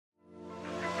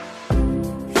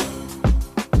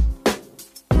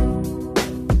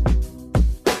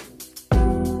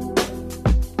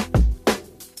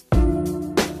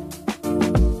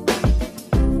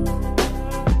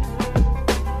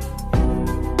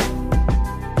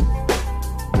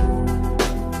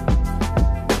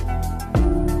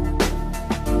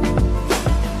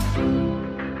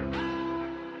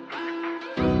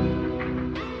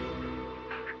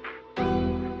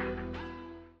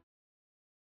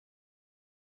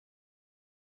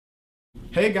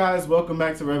Hey guys, welcome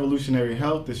back to Revolutionary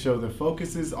Health, the show that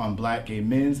focuses on Black gay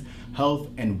men's health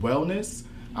and wellness.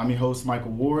 I'm your host,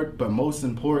 Michael Ward, but most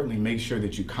importantly, make sure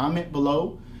that you comment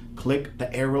below, click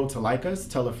the arrow to like us,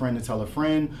 tell a friend to tell a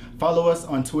friend, follow us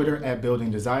on Twitter at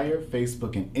Building Desire,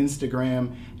 Facebook and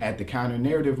Instagram at The Counter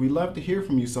Narrative. We love to hear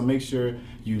from you, so make sure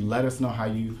you let us know how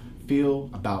you feel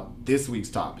about this week's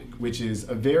topic, which is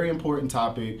a very important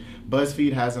topic.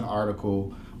 BuzzFeed has an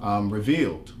article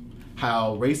revealed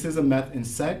how racism, meth, and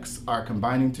sex are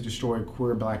combining to destroy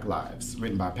queer Black lives,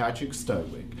 written by Patrick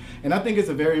Studwick. And I think it's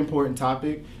a very important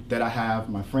topic that I have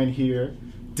my friend here,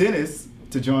 Dennis,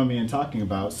 to join me in talking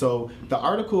about. So the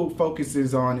article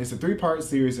focuses on, it's a 3-part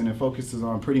series, and it focuses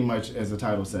on pretty much, as the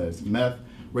title says, meth,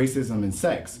 racism, and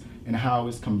sex, and how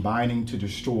it's combining to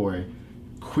destroy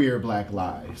queer Black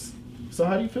lives. So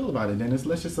how do you feel about it, Dennis?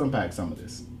 Let's just unpack some of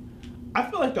this. I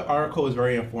feel like the article is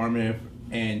very informative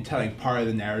and telling part of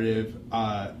the narrative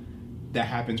that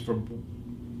happens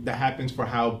for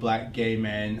how Black gay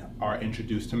men are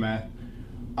introduced to meth.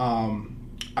 I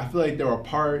feel like there are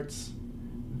parts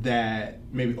that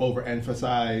maybe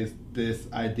overemphasize this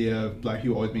idea of Black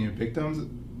people always being victims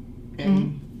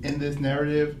in this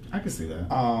narrative. I can see that.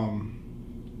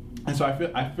 And so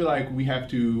I feel like we have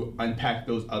to unpack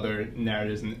those other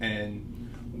narratives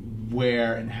and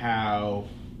where and how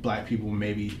Black people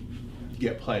maybe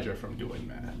get pleasure from doing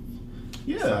math.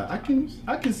 Yeah, I can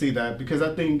see that, because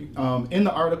I think in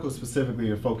the article specifically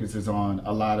it focuses on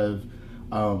a lot of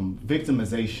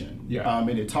victimization. Yeah. And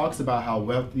it talks about how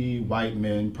wealthy white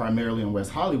men, primarily in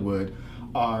West Hollywood,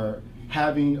 are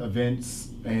having events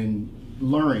and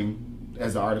luring,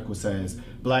 as the article says,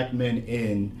 Black men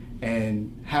in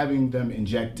and having them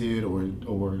injected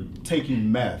or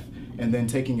taking meth and then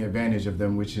taking advantage of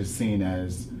them, which is seen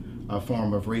as a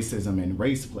form of racism and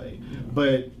race play.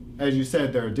 But as you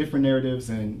said, there are different narratives,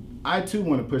 and I too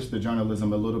want to push the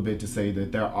journalism a little bit to say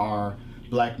that there are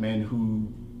Black men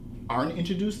who aren't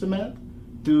introduced to meth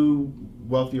through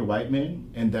wealthier white men,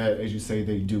 and that, as you say,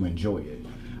 they do enjoy it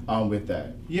with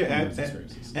that. Yeah, and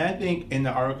I think in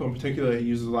the article in particular, it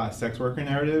uses a lot of sex worker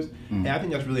narratives, and I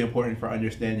think that's really important for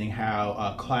understanding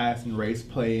how class and race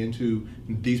play into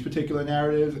these particular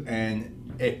narratives. And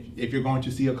if you're going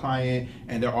to see a client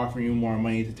and they're offering you more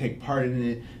money to take part in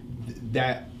it,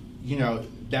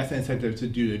 that's an incentive to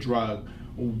do the drug,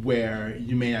 where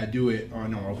you may not do it on a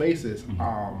normal basis.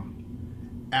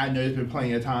 I know there's been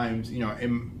plenty of times, in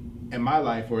my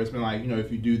life where it's been like,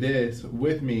 if you do this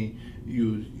with me,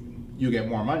 you get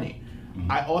more money.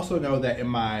 I also know that in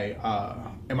my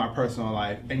personal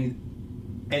life,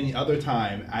 any other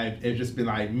time, it's just been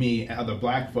like me and other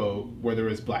Black folk, whether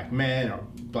it's Black men or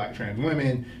Black trans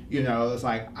women, it's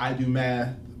like, I do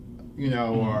math,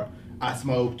 or I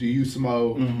smoke, do you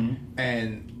smoke?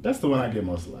 And that's the one I get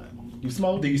most of that. You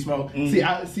smoke? Do you smoke?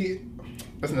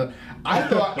 Listen,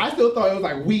 I still thought it was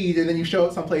like weed, and then you show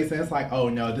up someplace and it's like, oh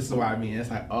no, this is what I mean. It's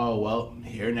like, oh well,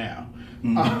 here now.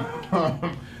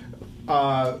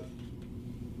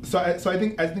 So I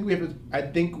think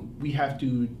we have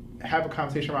to have a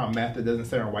conversation around meth that doesn't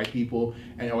center on white people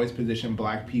and always position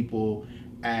Black people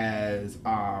as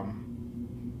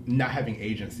not having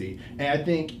agency. And I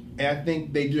think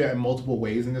they do that in multiple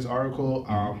ways in this article,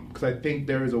 because I think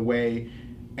there is a way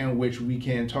in which we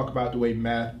can talk about the way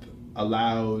meth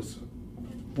allows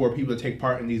for people to take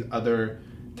part in these other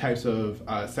types of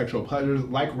sexual pleasures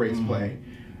like race play,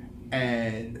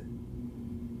 and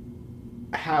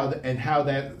how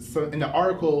that. So in the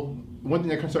article, one thing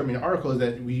that concerned me in the article is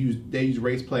that they use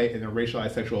race play and then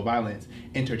racialized sexual violence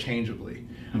interchangeably.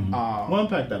 We'll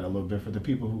unpack that a little bit for the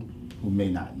people who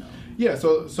may not know. Yeah,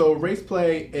 so race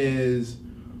play is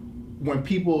when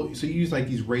people, so you use like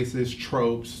these racist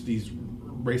tropes, these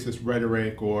racist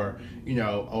rhetoric, or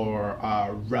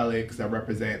relics that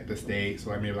represent the state, so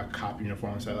like maybe like a cop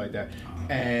uniform and stuff like that,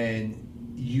 and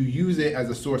you use it as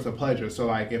a source of pleasure. So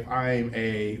like if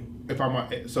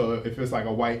it's like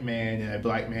a white man and a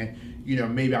Black man,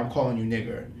 maybe I'm calling you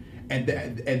nigger, and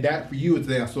that for you is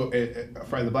then for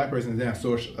the Black person is then a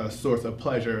source of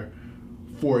pleasure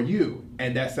for you,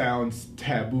 and that sounds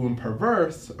taboo and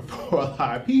perverse for a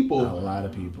lot of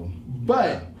people.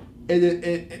 But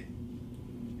it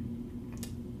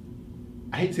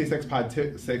I hate to say sex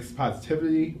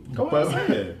positivity,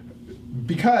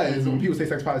 because when people say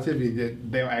sex positivity,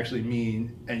 they don't actually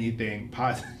mean anything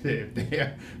positive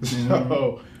there.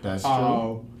 So that's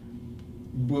true.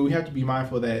 But we have to be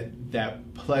mindful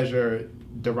that pleasure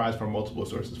derives from multiple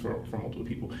sources for multiple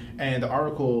people. And the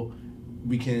article,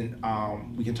 we can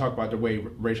talk about the way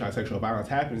racialized sexual violence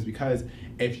happens, because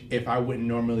if I wouldn't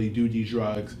normally do these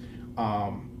drugs,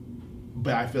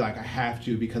 but I feel like I have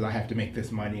to because I have to make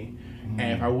this money,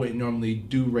 And if I wouldn't normally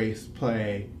do race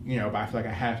play, but I feel like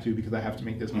I have to because I have to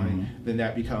make this money, then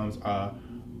that becomes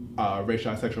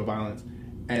racialized sexual violence.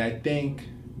 And I think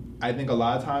a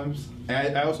lot of times,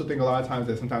 and I also think a lot of times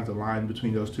that sometimes the line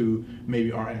between those two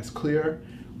maybe aren't as clear,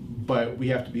 but we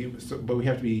have to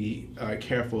be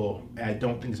careful. And I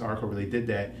don't think this article really did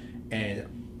that, and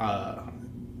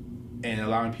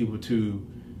allowing people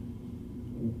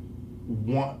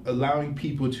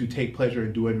to take pleasure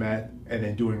in doing meth and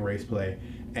then doing race play,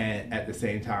 and at the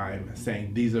same time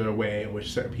saying these are the way in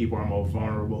which certain people are more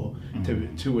vulnerable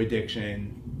to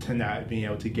addiction, to not being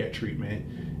able to get treatment,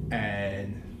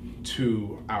 and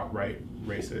to outright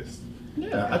racist.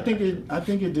 Yeah, I think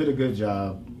it did a good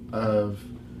job of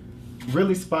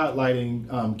really spotlighting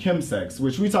chemsex,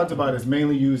 which we talked about is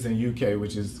mainly used in UK,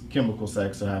 which is chemical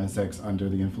sex or having sex under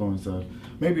the influence of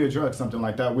maybe a drug, something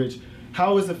like that, which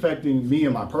how is affecting me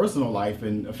in my personal life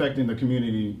and affecting the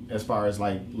community as far as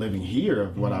like living here.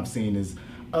 Of what I've seen is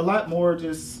a lot more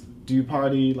just, do you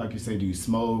party, like you say, do you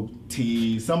smoke,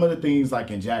 tea, some of the things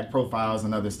like in Jack profiles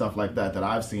and other stuff like that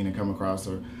I've seen and come across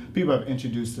or people have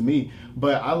introduced to me.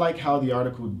 But I like how the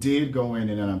article did go in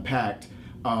and unpacked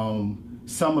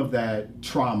some of that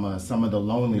trauma, some of the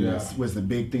loneliness was the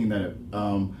big thing that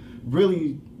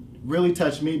really, really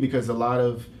touched me, because a lot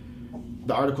of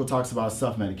the article talks about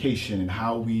self-medication and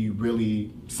how we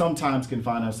really sometimes can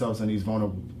find ourselves in these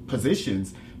vulnerable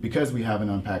positions because we haven't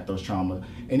unpacked those trauma,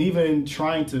 and even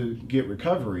trying to get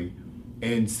recovery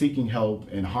and seeking help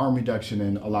and harm reduction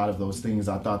and a lot of those things.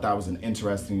 I thought that was an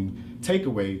interesting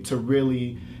takeaway to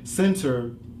really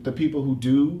center the people who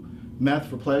do meth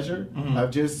for pleasure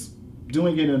of just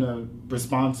doing it in a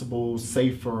responsible,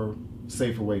 safer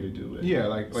way to do it. Yeah,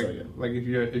 like if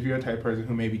you're a type of person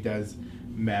who maybe does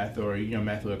meth or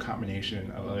meth with a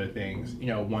combination of other things,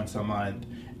 once a month,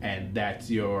 and that's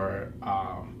your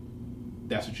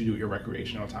that's what you do with your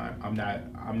recreational time. I'm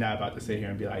not about to sit here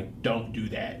and be like, don't do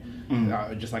that.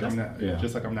 Just like I'm not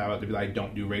about to be like,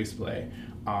 don't do race play.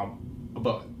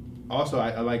 But also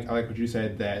I like what you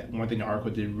said, that one thing the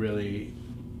article did really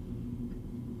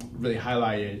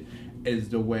highlighted is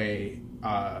the way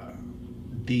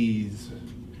these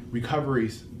recovery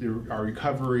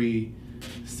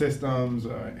systems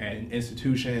and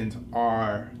institutions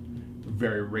are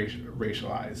very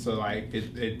racialized. So like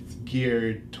it's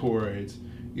geared towards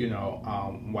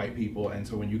white people, and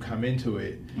so when you come into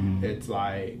it, it's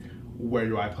like, where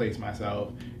do I place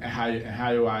myself, and how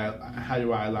do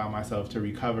I allow myself to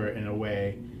recover in a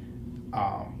way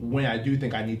when I do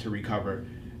think I need to recover,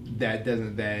 that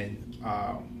doesn't then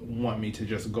want me to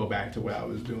just go back to what I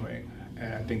was doing.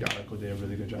 And I think the article did a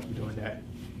really good job of doing that.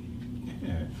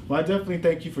 Yeah. Well, I definitely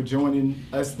thank you for joining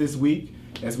us this week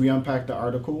as we unpack the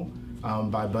article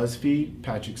by BuzzFeed.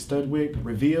 Patrick Studwick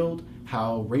revealed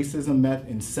how racism, meth,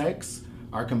 and sex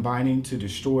are combining to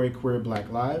destroy queer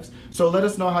Black lives. So let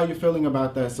us know how you're feeling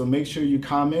about that. So make sure you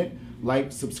comment,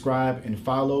 like, subscribe, and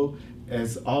follow.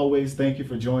 As always, thank you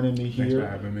for joining me here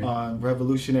on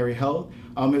Revolutionary Health.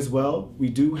 As well, we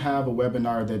do have a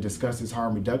webinar that discusses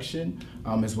harm reduction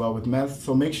as well with meth.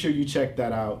 So make sure you check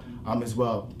that out as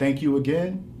well. Thank you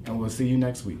again, and we'll see you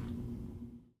next week.